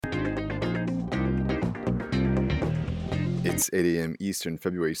It's 8 a.m. Eastern,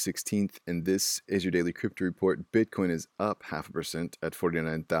 February 16th, and this is your daily crypto report. Bitcoin is up 0.5% at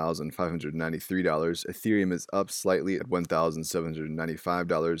 $49,593. Ethereum is up slightly at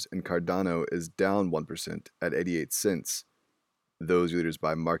 $1,795, and Cardano is down 1% at 88 cents. Those leaders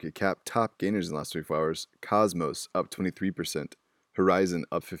by market cap, top gainers in the last 24 hours: Cosmos up 23%, Horizon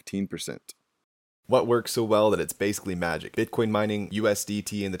up 15%. What works so well that it's basically magic? Bitcoin mining,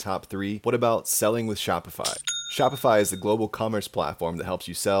 USDT in the top 3. What about selling with Shopify? Shopify is the global commerce platform that helps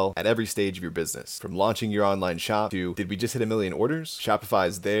you sell at every stage of your business. From launching your online shop to, did we just hit 1 million orders? Shopify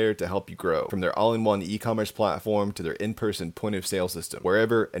is there to help you grow. From their all-in-one e-commerce platform to their in-person point-of-sale system.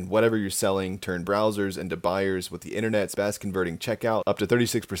 Wherever and whatever you're selling, turn browsers into buyers with the internet's best converting checkout, up to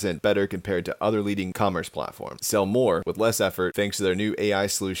 36% better compared to other leading commerce platforms. Sell more with less effort thanks to their new AI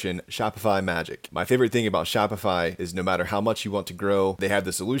solution, Shopify Magic. My favorite thing about Shopify is no matter how much you want to grow, they have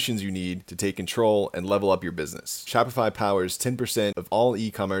the solutions you need to take control and level up your business. Shopify powers 10% of all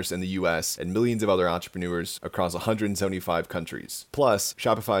e-commerce in the US and millions of other entrepreneurs across 175 countries. Plus,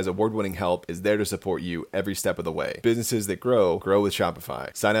 Shopify's award-winning help is there to support you every step of the way. Businesses that grow with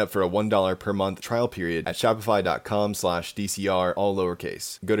Shopify. Sign up for a $1 per month trial period at shopify.com/DCR, all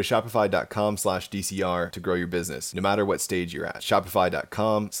lowercase. Go to shopify.com/DCR to grow your business, no matter what stage you're at.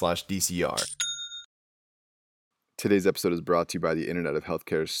 Shopify.com/DCR. Today's episode is brought to you by the Internet of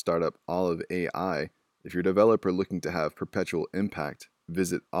Healthcare startup Olive AI. If you're a developer looking to have perpetual impact,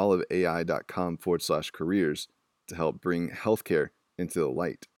 visit oliveai.com/careers to help bring healthcare into the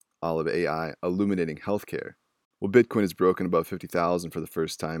light. Olive AI, illuminating healthcare. Well, Bitcoin is broken above 50,000 for the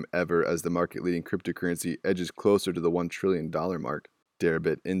first time ever as the market-leading cryptocurrency edges closer to the $1 trillion mark.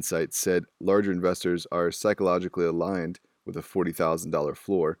 Deribit Insights said larger investors are psychologically aligned with a $40,000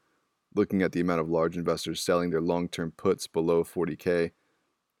 floor. Looking at the amount of large investors selling their long-term puts below 40K,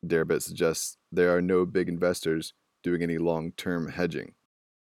 Deribit suggests there are no big investors doing any long-term hedging.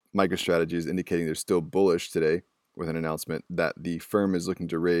 MicroStrategy is indicating they're still bullish today with an announcement that the firm is looking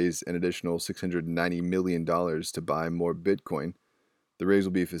to raise an additional $690 million to buy more Bitcoin. The raise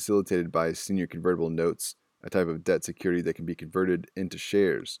will be facilitated by senior convertible notes, a type of debt security that can be converted into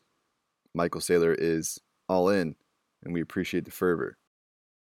shares. Michael Saylor is all in, and we appreciate the fervor.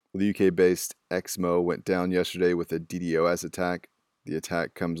 Well, the UK-based Exmo went down yesterday with a DDoS attack. The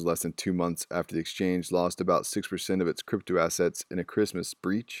attack comes less than 2 months after the exchange lost about 6% of its crypto assets in a Christmas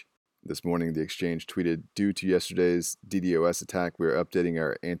breach. This morning, the exchange tweeted, "Due to yesterday's DDoS attack, we are updating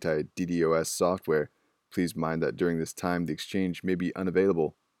our anti-DDoS software. Please mind that during this time, the exchange may be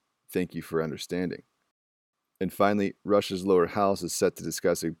unavailable. Thank you for understanding." And finally, Russia's lower house is set to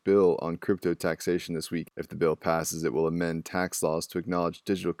discuss a bill on crypto taxation this week. If the bill passes, it will amend tax laws to acknowledge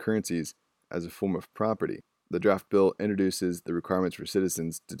digital currencies as a form of property. The draft bill introduces the requirements for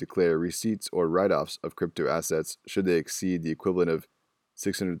citizens to declare receipts or write-offs of crypto assets should they exceed the equivalent of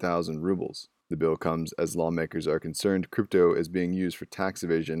 600,000 rubles. The bill comes as lawmakers are concerned crypto is being used for tax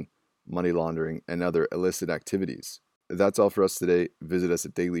evasion, money laundering, and other illicit activities. That's all for us today. Visit us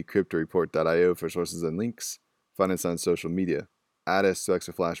at dailycryptoreport.io for sources and links. Find us on social media. Add us to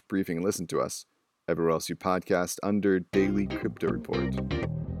Extra Flash Briefing and listen to us everywhere else you podcast under Daily Crypto Report.